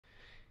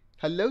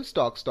Hello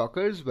stock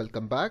stalkers,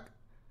 welcome back.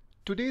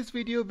 Today's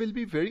video will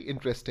be very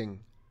interesting.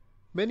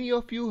 Many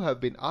of you have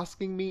been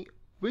asking me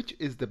which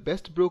is the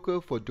best broker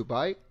for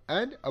Dubai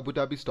and Abu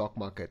Dhabi stock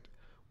market,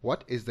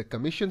 what is the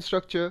commission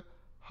structure,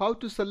 how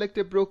to select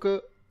a broker,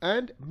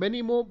 and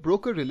many more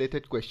broker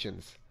related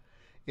questions.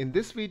 In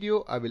this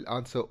video, I will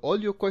answer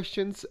all your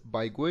questions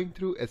by going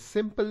through a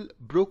simple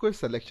broker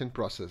selection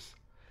process.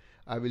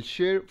 I will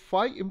share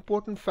 5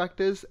 important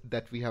factors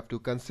that we have to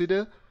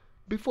consider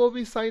before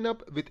we sign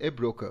up with a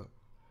broker.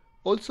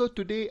 Also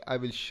today I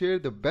will share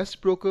the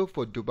best broker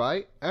for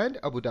Dubai and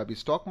Abu Dhabi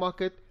stock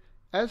market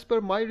as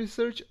per my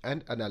research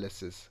and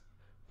analysis.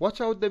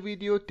 Watch out the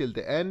video till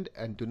the end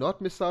and do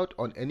not miss out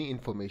on any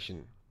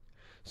information.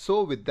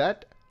 So with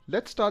that,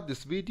 let's start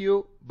this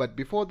video, but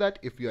before that,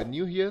 if you are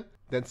new here,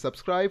 then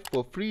subscribe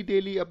for free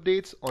daily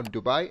updates on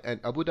Dubai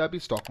and Abu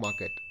Dhabi stock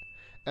market.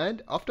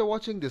 And after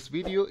watching this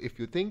video, if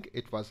you think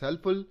it was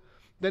helpful,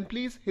 then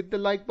please hit the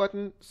like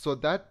button so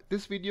that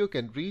this video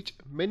can reach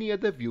many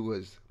other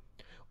viewers.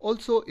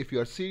 Also, if you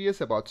are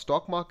serious about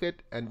stock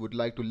market and would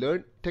like to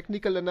learn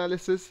technical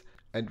analysis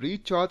and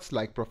read charts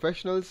like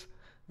professionals,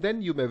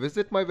 then you may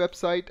visit my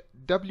website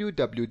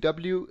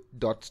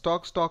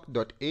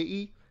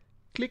www.stock.ae,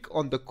 click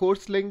on the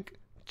course link,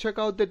 check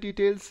out the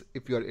details.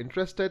 If you are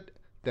interested,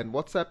 then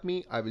WhatsApp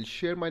me. I will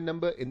share my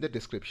number in the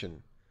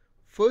description.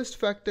 First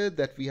factor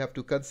that we have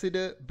to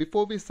consider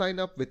before we sign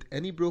up with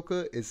any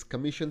broker is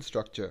commission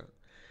structure.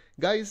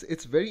 Guys,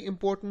 it's very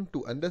important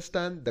to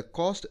understand the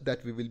cost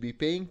that we will be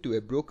paying to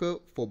a broker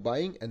for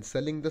buying and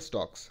selling the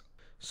stocks.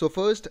 So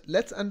first,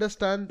 let's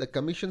understand the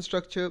commission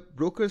structure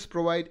brokers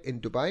provide in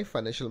Dubai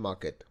financial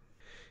market.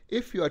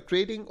 If you are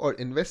trading or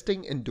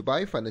investing in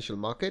Dubai financial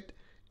market,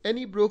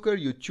 any broker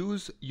you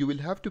choose, you will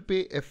have to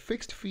pay a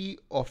fixed fee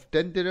of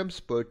 10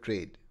 dirhams per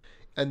trade.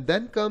 And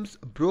then comes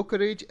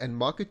brokerage and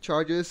market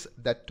charges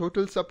that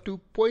totals up to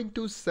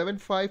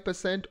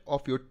 0.275%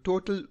 of your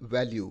total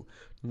value,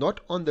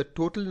 not on the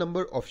total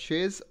number of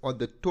shares, on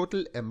the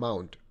total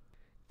amount.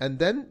 And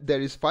then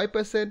there is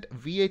 5%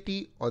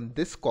 VAT on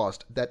this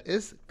cost, that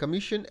is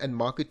commission and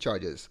market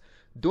charges.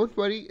 Don't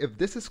worry if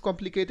this is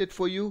complicated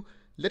for you.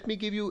 Let me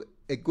give you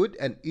a good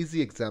and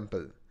easy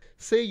example.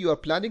 Say you are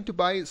planning to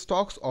buy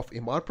stocks of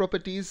Emaar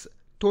Properties,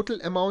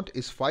 total amount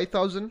is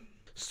 5,000.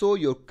 So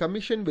your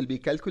commission will be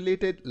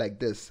calculated like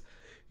this.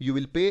 You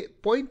will pay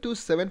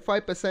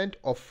 0.275%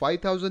 of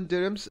 5,000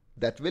 dirhams,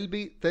 that will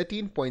be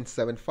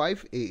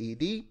 13.75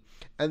 AED,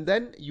 and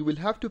then you will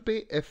have to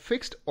pay a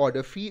fixed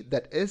order fee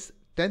that is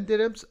 10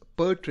 dirhams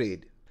per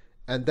trade,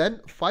 and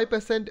then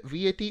 5%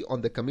 VAT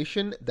on the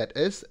commission, that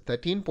is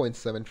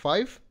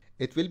 13.75.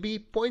 It will be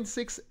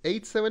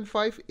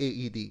 0.6875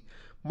 AED.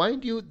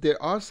 Mind you,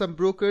 there are some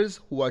brokers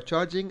who are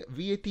charging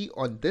VAT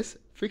on this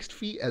fixed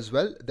fee as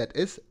well, that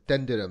is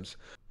 10 dirhams.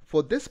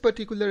 For this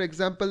particular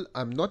example,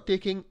 I'm not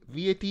taking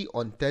VAT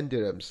on 10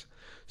 dirhams.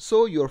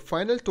 So your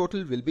final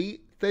total will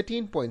be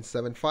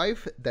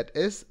 13.75, that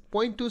is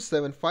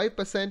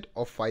 0.275%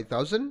 of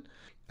 5,000,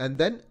 and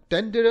then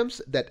 10 dirhams,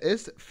 that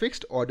is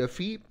fixed order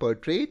fee per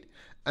trade,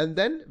 and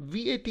then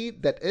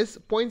VAT, that is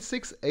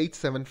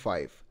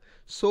 0.6875.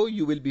 So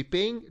you will be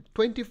paying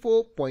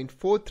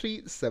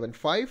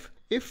 24.4375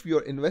 if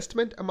your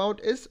investment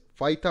amount is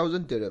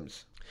 5,000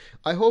 dirhams.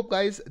 I hope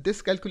guys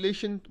this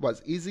calculation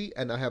was easy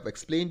and I have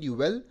explained you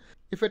well.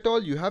 If at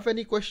all you have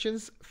any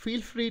questions,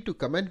 feel free to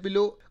comment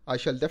below. I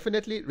shall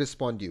definitely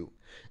respond you.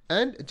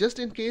 And just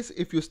in case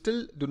if you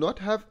still do not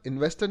have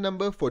investor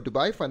number for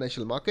Dubai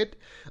financial market,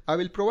 I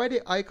will provide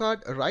a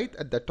iCard right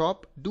at the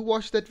top. Do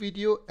watch that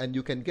video and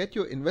you can get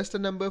your investor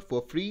number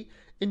for free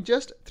in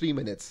just 3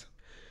 minutes.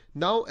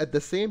 Now at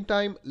the same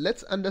time,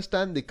 let's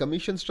understand the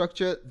commission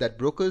structure that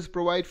brokers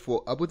provide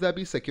for Abu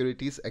Dhabi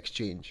Securities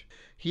Exchange.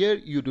 Here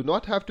you do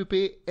not have to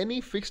pay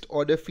any fixed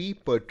order fee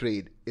per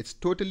trade. It's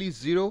totally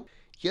zero.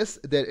 Yes,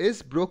 there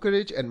is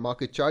brokerage and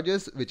market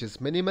charges which is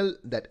minimal,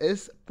 that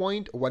is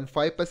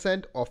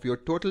 0.15% of your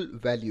total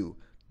value.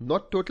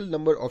 Not total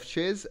number of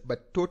shares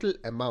but total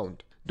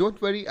amount.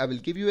 Don't worry, I will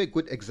give you a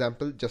good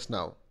example just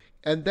now.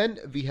 And then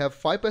we have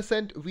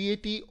 5%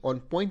 VAT on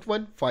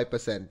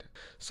 0.15%.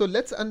 So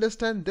let's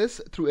understand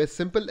this through a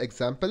simple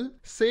example.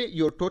 Say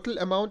your total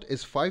amount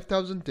is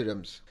 5,000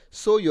 dirhams.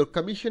 So your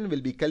commission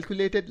will be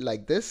calculated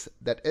like this,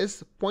 that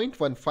is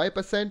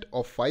 0.15%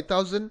 of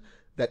 5,000,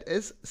 that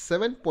is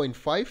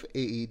 7.5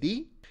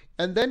 AED,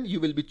 and then you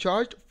will be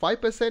charged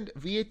 5%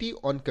 VAT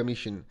on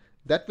commission,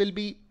 that will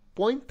be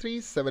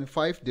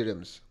 0.375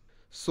 dirhams.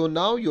 So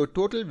now your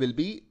total will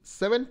be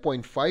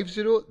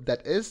 7.50,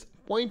 that is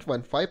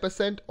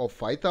 0.15% of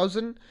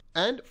 5,000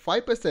 and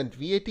 5%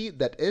 VAT,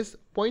 that is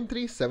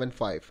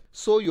 0.375.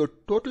 So your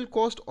total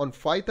cost on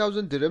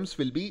 5,000 dirhams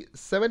will be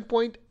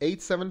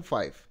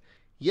 7.875.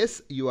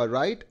 Yes, you are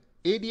right.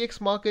 ADX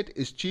market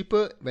is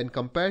cheaper when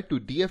compared to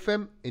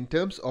DFM in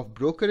terms of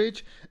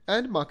brokerage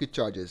and market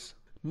charges.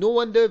 No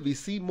wonder we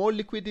see more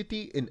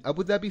liquidity in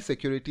Abu Dhabi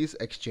Securities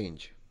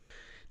Exchange.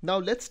 Now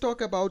let's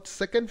talk about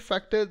second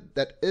factor,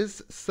 that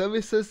is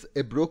services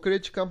a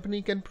brokerage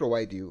company can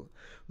provide you.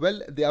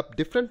 Well, there are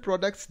different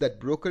products that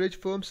brokerage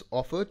firms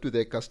offer to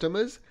their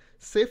customers.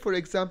 Say for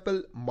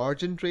example,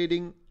 margin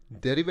trading,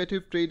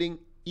 derivative trading,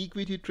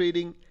 equity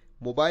trading,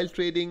 mobile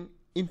trading,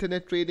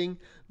 internet trading.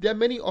 There are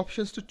many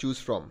options to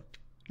choose from.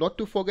 Not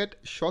to forget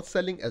short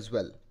selling as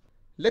well.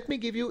 Let me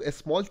give you a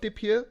small tip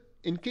here.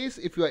 In case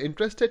if you are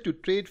interested to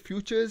trade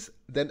futures,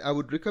 then I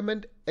would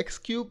recommend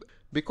Xcube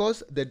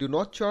because they do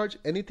not charge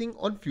anything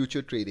on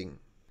future trading.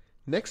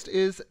 Next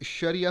is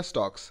Sharia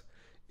stocks.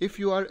 If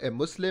you are a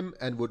Muslim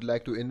and would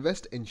like to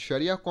invest in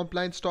Sharia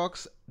compliant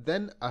stocks,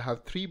 then I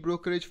have 3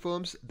 brokerage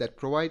firms that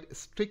provide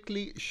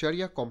strictly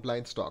Sharia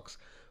compliant stocks.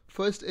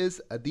 First is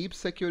Adib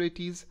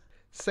Securities,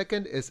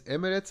 second is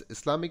Emirates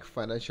Islamic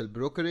Financial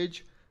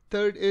Brokerage,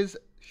 third is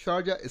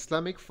Sharjah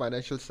Islamic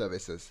Financial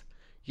Services.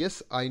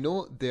 Yes, I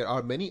know there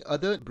are many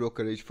other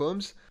brokerage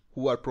firms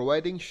who are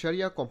providing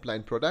Sharia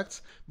compliant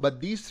products, but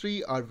these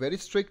 3 are very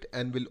strict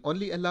and will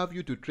only allow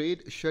you to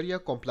trade Sharia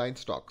compliant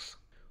stocks.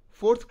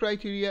 Fourth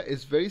criteria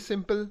is very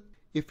simple.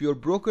 If your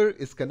broker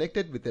is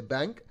connected with a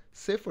bank,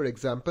 say for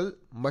example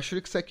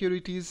Mashriq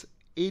Securities,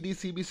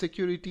 ADCB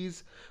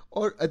Securities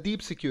or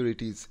Adib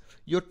Securities,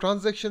 your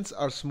transactions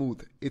are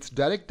smooth. It's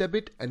direct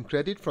debit and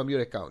credit from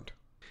your account.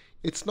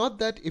 It's not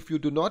that if you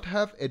do not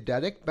have a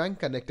direct bank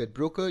connected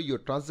broker, your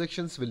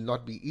transactions will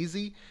not be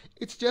easy.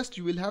 It's just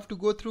you will have to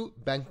go through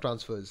bank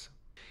transfers.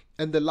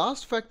 And the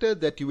last factor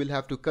that you will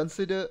have to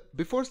consider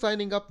before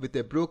signing up with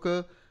a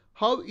broker,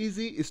 how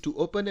easy is to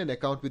open an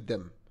account with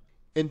them.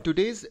 In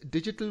today's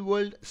digital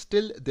world,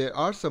 still there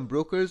are some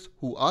brokers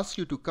who ask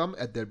you to come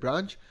at their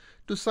branch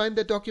to sign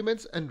the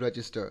documents and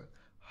register.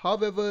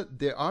 However,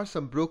 there are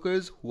some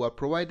brokers who are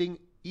providing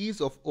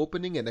ease of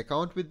opening an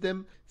account with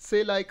them,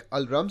 say like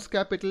Al Rams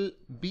Capital,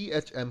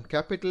 BHM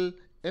Capital,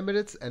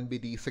 Emirates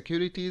NBD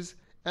Securities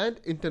and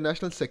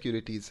International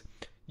Securities.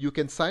 You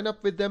can sign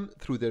up with them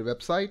through their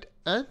website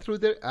and through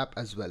their app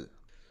as well.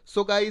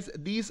 So guys,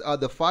 these are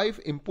the 5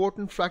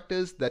 important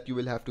factors that you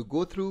will have to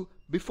go through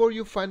before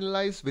you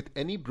finalize with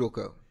any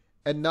broker.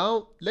 And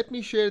now let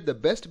me share the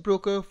best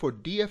broker for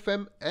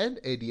DFM and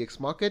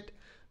ADX market.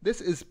 This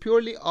is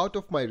purely out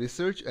of my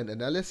research and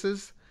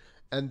analysis,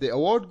 and the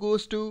award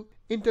goes to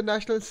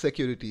International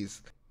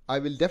Securities. I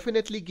will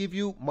definitely give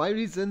you my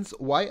reasons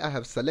why I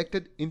have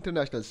selected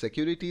International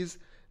Securities.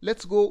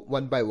 Let's go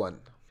one by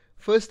one.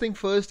 First thing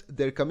first,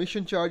 their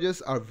commission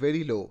charges are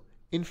very low.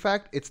 In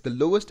fact, it's the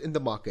lowest in the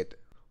market.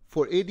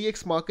 For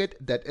ADX market,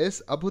 that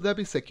is Abu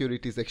Dhabi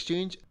Securities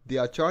Exchange, they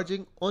are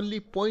charging only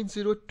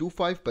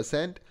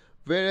 0.025%,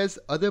 whereas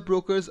other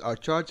brokers are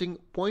charging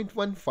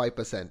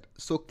 0.15%.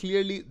 So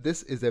clearly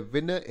this is a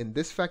winner in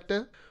this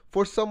factor.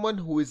 For someone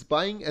who is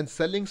buying and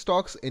selling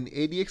stocks in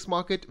ADX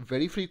market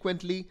very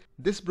frequently,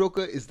 this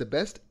broker is the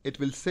best. It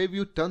will save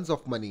you tons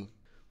of money.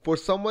 For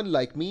someone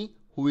like me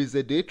who is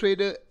a day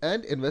trader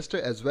and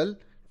investor as well,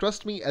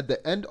 trust me, at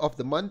the end of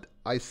the month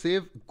I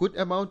save good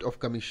amount of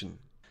commission.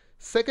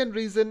 Second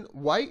reason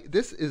why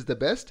this is the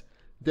best,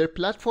 their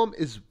platform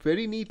is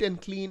very neat and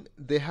clean.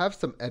 They have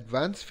some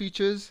advanced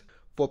features.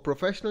 For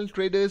professional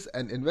traders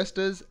and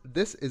investors,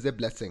 this is a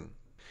blessing.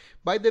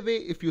 By the way,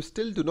 if you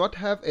still do not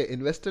have an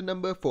investor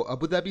number for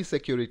Abu Dhabi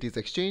Securities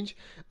Exchange,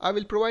 I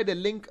will provide a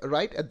link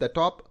right at the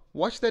top.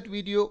 Watch that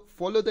video,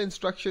 follow the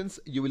instructions,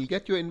 you will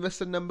get your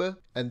investor number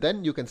and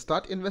then you can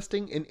start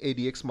investing in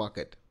ADX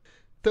market.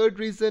 Third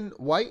reason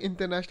why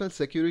International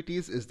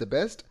Securities is the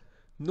best,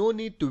 no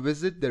need to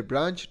visit their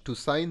branch to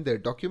sign their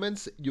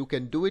documents. You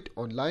can do it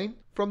online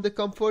from the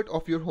comfort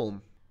of your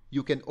home.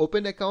 You can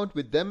open account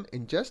with them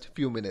in just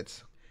few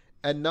minutes.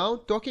 And now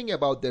talking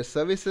about their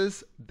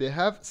services, they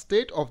have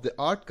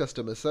state-of-the-art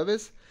customer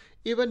service.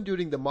 Even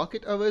during the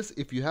market hours,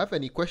 if you have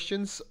any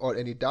questions or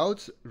any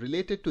doubts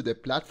related to their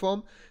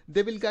platform,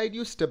 they will guide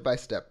you step by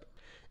step.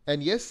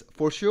 And yes,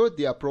 for sure,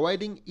 they are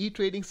providing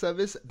e-trading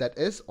service, that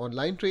is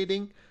online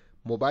trading,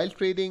 mobile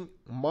trading,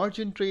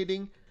 margin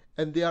trading,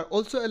 and they are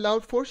also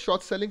allowed for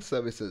short selling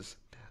services.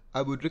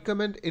 I would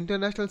recommend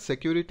International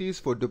Securities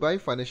for Dubai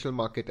financial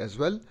market as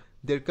well.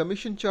 Their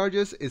commission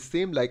charges is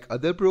same like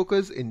other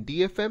brokers in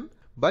DFM,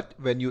 but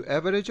when you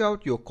average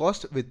out your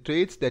cost with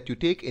trades that you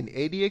take in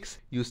ADX,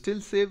 you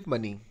still save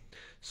money.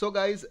 So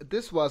guys,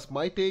 this was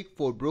my take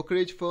for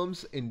brokerage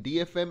firms in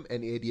DFM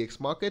and ADX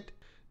market.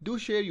 Do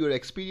share your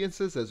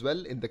experiences as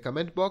well in the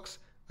comment box.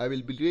 I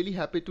will be really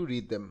happy to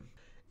read them.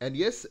 And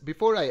yes,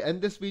 before I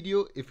end this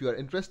video, if you are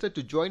interested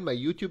to join my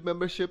YouTube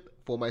membership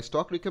for my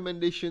stock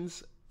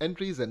recommendations,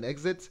 entries and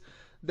exits,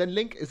 then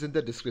link is in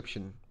the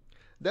description.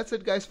 That's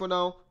it guys for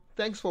now.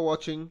 Thanks for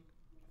watching.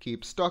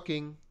 Keep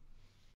stocking.